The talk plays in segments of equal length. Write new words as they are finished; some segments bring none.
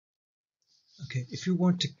Okay, if you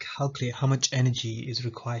want to calculate how much energy is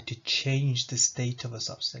required to change the state of a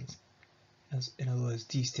substance, as in other words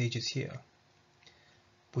these stages here,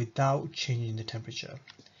 without changing the temperature,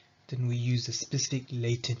 then we use the specific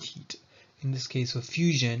latent heat. In this case for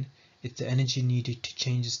fusion, it's the energy needed to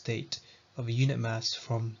change the state of a unit mass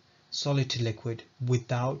from solid to liquid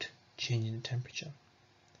without changing the temperature.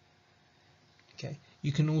 Okay,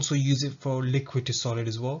 you can also use it for liquid to solid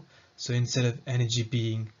as well. So instead of energy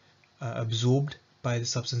being absorbed by the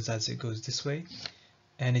substance as it goes this way,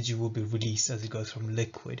 energy will be released as it goes from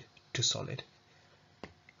liquid to solid.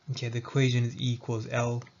 Okay, the equation is E equals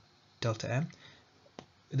L delta M.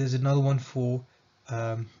 There's another one for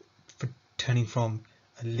turning from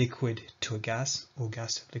a liquid to a gas or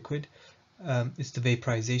gas to liquid. It's the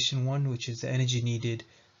vaporization one, which is the energy needed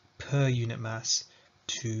per unit mass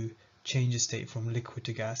to change the state from liquid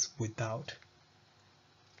to gas without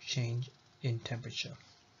change in temperature.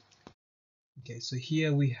 Okay, so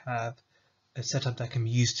here we have a setup that can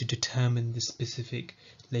be used to determine the specific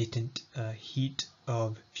latent heat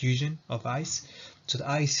of fusion of ice. So the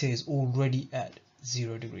ice here is already at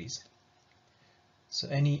 0 degrees. So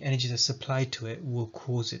any energy that's supplied to it will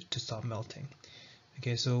cause it to start melting.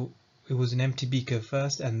 Okay, so it was an empty beaker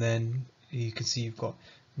first, and then you can see you've got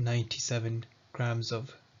 97 grams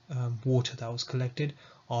of water that was collected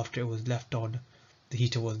after it was left on. The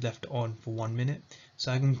heater was left on for 1 minute.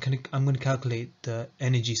 So I'm going to calculate the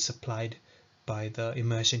energy supplied by the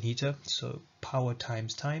immersion heater. So power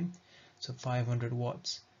times time. So 500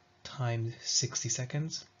 watts times 60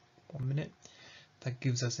 seconds, 1 minute. That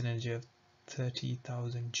gives us an energy of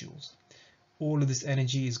 30,000 joules. All of this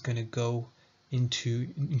energy is going to go into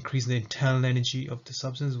increasing the internal energy of the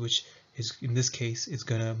substance, which is in this case is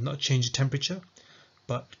going to not change the temperature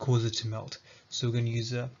but cause it to melt. So we're going to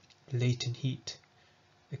use a latent heat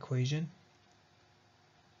equation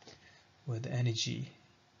where the energy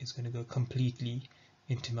is going to go completely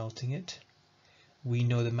into melting it. We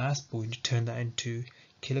know the mass, but we need to turn that into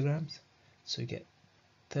kilograms. So we get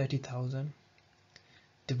 30,000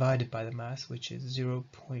 divided by the mass, which is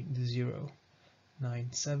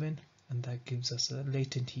 0.097, and that gives us a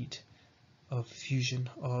latent heat of fusion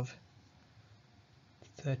of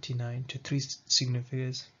 39 to 3 signal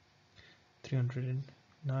figures,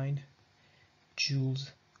 309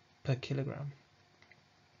 joules per kilogram.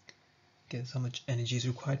 Guess how much energy is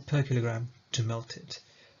required per kilogram to melt it.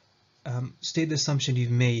 State the assumption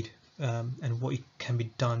you've made and what can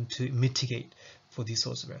be done to mitigate for these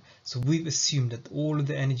sorts of errors. So we've assumed that all of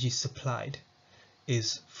the energy supplied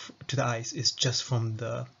is to the ice is just from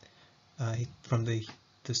the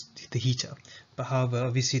heater. But however,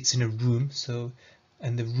 obviously it's in a room, so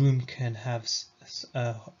and the room can have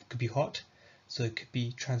could be hot, so it could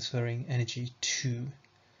be transferring energy to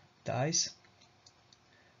the ice.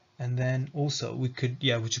 And then also we could,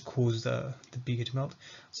 which would cause the beaker to melt.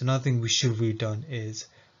 So another thing we should have really done is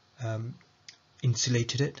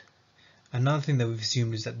insulated it. Another thing that we've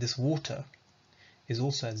assumed is that this water is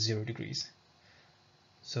also at 0 degrees.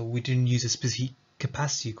 So we didn't use a specific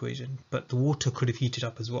capacity equation, but the water could have heated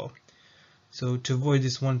up as well. So to avoid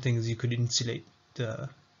this, one thing is you could insulate the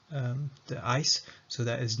ice so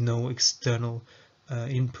there is no external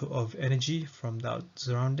input of energy from the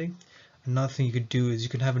surrounding. Another thing you could do is you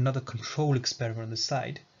can have another control experiment on the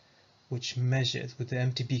side, which measures with the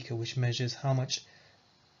empty beaker, which measures how much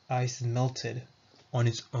ice is melted on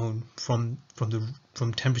its own from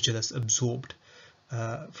temperature that's absorbed,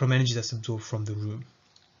 from energy that's absorbed from the room.